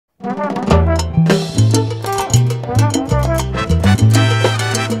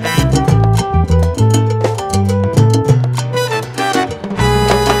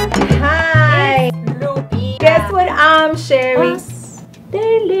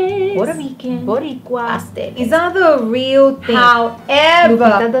Puerto Rican Boricua pasteles. These are the real thing. However,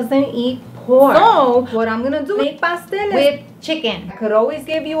 Lupita doesn't eat pork. so what I'm gonna do, make pasteles with chicken. I could always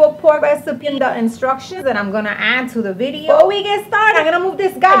give you a pork recipe in the instructions that I'm gonna add to the video. Before we get started, I'm gonna move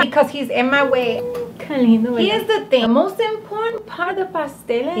this guy because he's in my way. Here's the thing. The most important part of the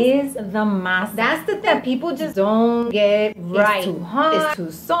pasteles is the masa. That's the thing that people just don't get right. It's too hot. It's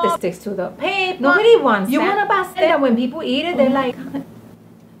too soft. It sticks to the paper. Nobody wants that. You want a pastel that when people eat it, they're like,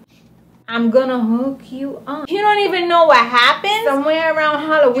 I'm gonna hook you up. You don't even know what happens. Somewhere around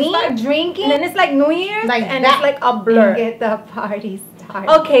Halloween, you start drinking, and then it's like New Year's, like and that. it's like a blur. Get the party started.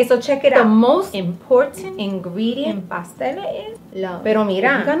 Okay, so check it out. The most important ingredient in pasteles is love. Pero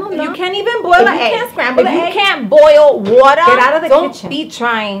mira, You can't even boil an egg. You can't scramble If the you egg. can't boil water, Get out of the don't kitchen. be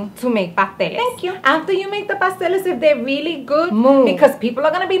trying to make pasteles. Thank you. After you make the pasteles, if they're really good, Move. because people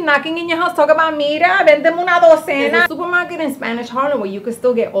are gonna be knocking in your house, talk about, mira, vendeme una docena. There's a supermarket in Spanish Harlem where you can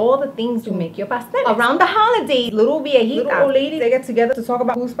still get all the things to make your pasteles. Around the holidays, little old ladies, they get together to talk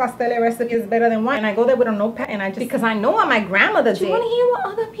about whose pastele recipe is better than one. And I go there with a notepad and I just, because I know what my grandmother did. You want to hear what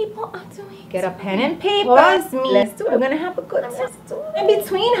other people are doing? Get a pen and paper. Pause me. Let's do it. We're gonna have a good time. Let's do it. In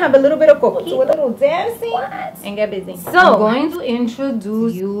between, have a little bit of cookie, do a little dancing, What? and get busy. So I'm I'm going to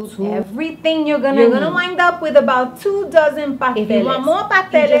introduce you to everything you're need. gonna wind up with about 2 dozen pasteles. If you want more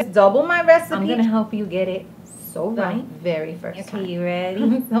pasteles, just double my recipe. I'm gonna help you get it so right very first time. Okay, you ready?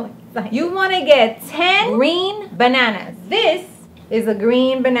 I'm so excited. You want to get 10 green bananas. This is a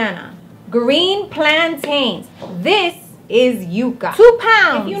green banana. Green plantains. This is yuca. 2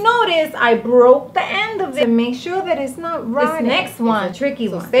 pounds. If you notice, I broke the end of it to make sure that it's not right. This next one, a tricky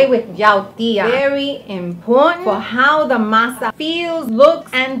one. Stay with me. Yautía. Very important for how the masa feels, looks,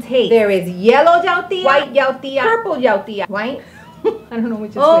 and tastes. There is yellow yautía, white yautía, purple yautía. White? I don't know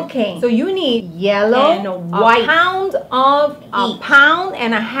which is okay. So you need yellow and white. A pound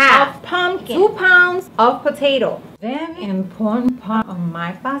and a half of pumpkin. 2 pounds of potato. Very important part of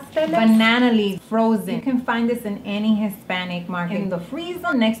my pasteles. Banana leaf frozen. You can find this in any Hispanic market. In the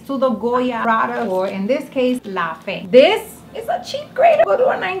freezer next to the Goya product, or in this case, La Fe. This is a cheap grater. Go to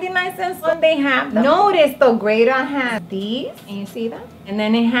a 99-cent store. They have them. Notice the grater has these. And you see that? And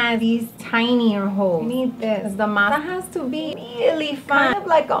then it has these tinier holes. You need this. The masa has to be really fine. Kind of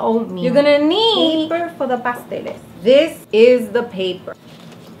like an oatmeal. You're gonna need paper for the pasteles. This is the paper.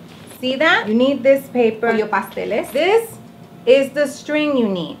 See that? You need this paper for your pasteles. This is the string you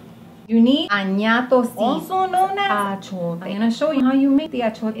need. You need añato seed, also known as achote. I'm gonna show you how you make the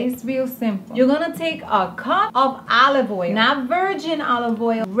achote. It's real simple. You're gonna take a cup of olive oil, not virgin olive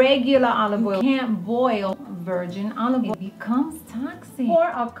oil, regular olive oil. You can't boil virgin olive oil. It becomes toxic. Pour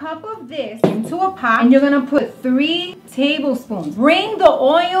a cup of this into a pot, and you're gonna put 3 tablespoons. Bring the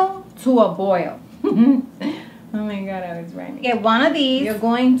oil to a boil. Oh my God, I was right. Get one of these. You're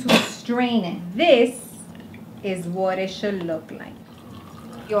going to strain it. This is what it should look like.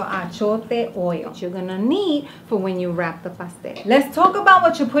 Your achote oil, which you're gonna need for when you wrap the pastel. Let's talk about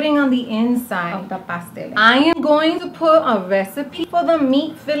what you're putting on the inside of the pastel. I am going to put a recipe for the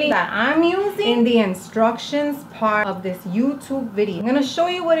meat filling that I'm using in the instructions part of this YouTube video. I'm gonna show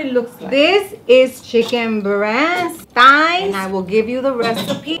you what it looks like. This is chicken breast, thighs, and I will give you the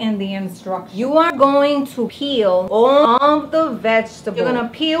recipe in the instructions. You are going to peel all of the vegetables. You're gonna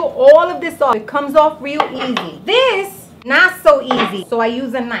peel all of this off. It comes off real easy. This not so easy, so I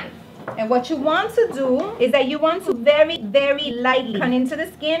use a knife. And what you want to do is that you want to very, very lightly cut into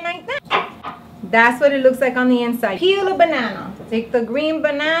the skin like that. That's what it looks like on the inside. Peel a banana. Take the green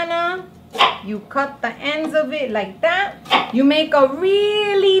banana. You cut the ends of it like that. You make a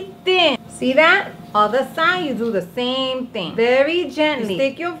really thin. See that? Other side, you do the same thing. Very gently.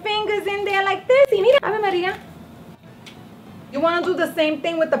 Stick your fingers in there like this. Y mira, Ave Maria. You want to do the same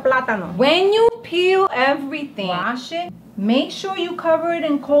thing with the plátano. When you peel everything, wash it. Make sure you cover it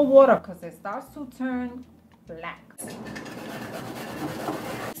in cold water because it starts to turn black.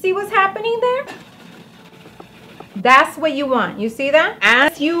 See what's happening there? That's what you want. You see that?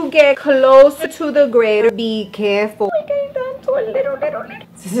 As you get closer to the grater, be careful. We're getting down to a little.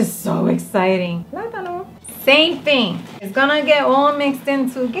 This is so exciting. Plátano. Same thing. It's gonna get all mixed in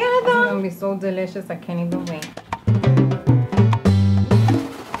together. It's gonna be so delicious. I can't even wait.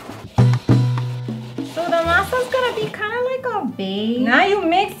 Masa's gonna be kind of like a base. Now you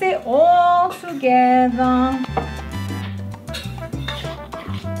mix it all together.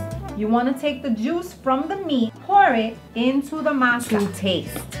 You want to take the juice from the meat, pour it into the masa to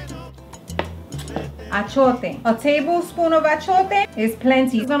taste. Achote. A tablespoon of achote is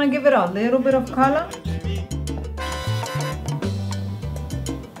plenty. It's gonna give it a little bit of color.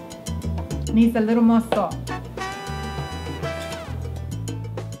 Needs a little more salt.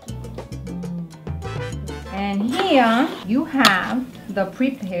 And here you have the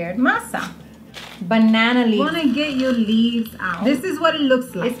prepared masa. Banana leaves. You want to get your leaves out. This is what it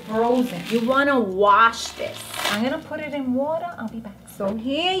looks like. It's frozen. You want to wash this. I'm going to put it in water. I'll be back. So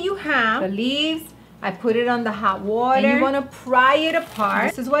here you have the leaves. I put it on the hot water. And you want to pry it apart.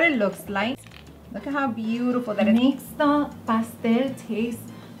 This is what it looks like. Look at how beautiful that is. It makes the pastel taste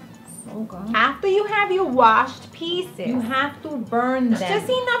so good. After you have your washed pieces, you have to burn them. It's just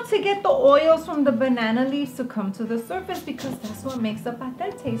enough to get the oils from the banana leaves to come to the surface, because that's what makes the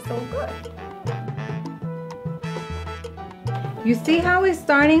pastel taste so good. You see how it's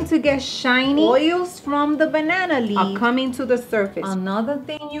starting to get shiny? Oils from the banana leaves are coming to the surface. Another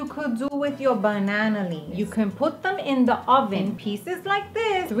thing you could do with your banana leaves, you can put them in the oven in pieces like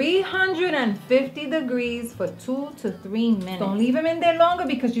this, 350 degrees for 2 to 3 minutes. Don't leave them in there longer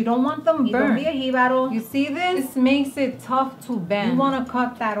because you don't want them burned. You see this? This makes it tough to bend. You want to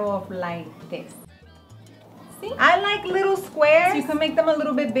cut that off like this. See? I like little squares. You can make them a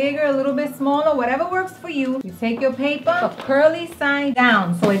little bit bigger, a little bit smaller, whatever works for you. You take your paper, the curly side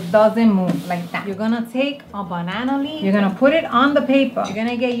down so it doesn't move like that. You're gonna take a banana leaf, you're gonna put it on the paper. You're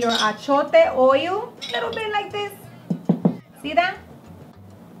gonna get your achote oil, a little bit like this. See that?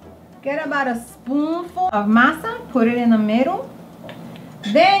 Get about a spoonful of masa, put it in the middle.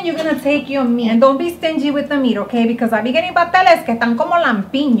 Then you're gonna take your meat, and don't be stingy with the meat, okay? Because I be getting pasteles que están como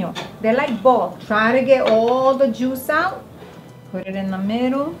lampiño. They're like balls. Try to get all the juice out. Put it in the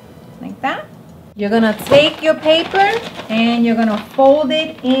middle, like that. You're gonna take your paper and you're gonna fold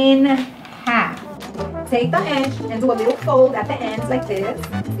it in half. Take the edge and do a little fold at the ends like this.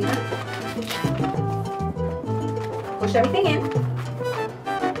 See that? Push everything in.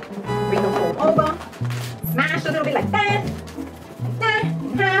 Bring the fold over. Smash a little bit like that.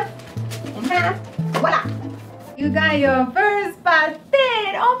 Half, voila! You got your first pastel.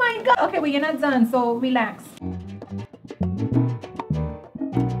 Oh my god! Okay, well, you're not done, so relax.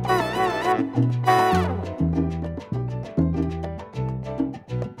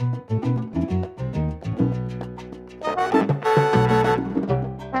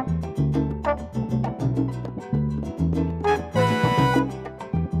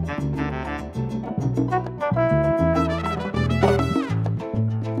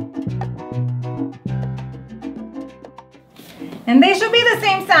 And they should be the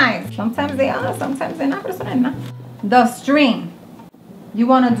same size. Sometimes they are, sometimes they're not. The string. You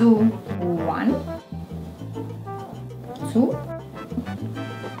want to do 1, 2,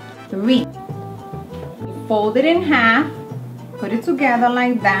 3. Fold it in half. Put it together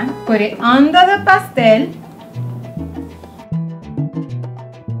like that. Put it under the pastel.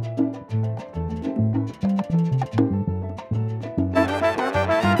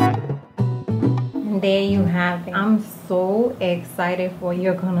 There you have it. I'm so excited for you.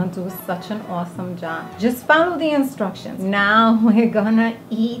 You're gonna do such an awesome job. Just follow the instructions. Now we're gonna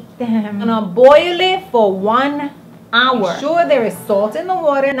eat them. I'm gonna boil it for 1 hour. Make sure there is salt in the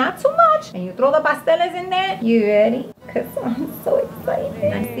water, not too much. And you throw the pasteles in there. You ready? Cause I'm so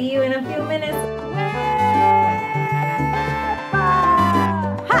excited. I see you in a few minutes.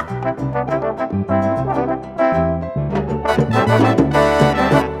 Ha!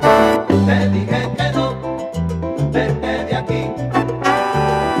 Te dije que no, vete de aquí.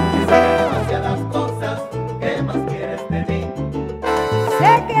 Hice demasiadas cosas, ¿qué más quieres de mí?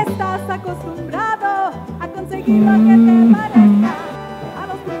 Sé que estás acostumbrado a conseguir lo que te parezca, a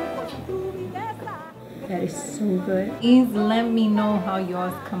los trucos de tu viveza. That is so good. Please let me know how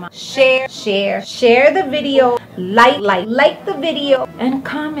yours come out. Share the video. Like the video and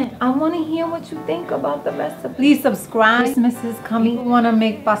comment. I want to hear what you think about the recipe. Please subscribe. Christmas is coming. We want to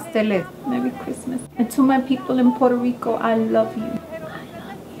make pasteles. Merry Christmas. And to my people in Puerto Rico, I love you.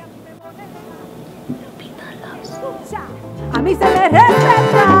 A mí se me resta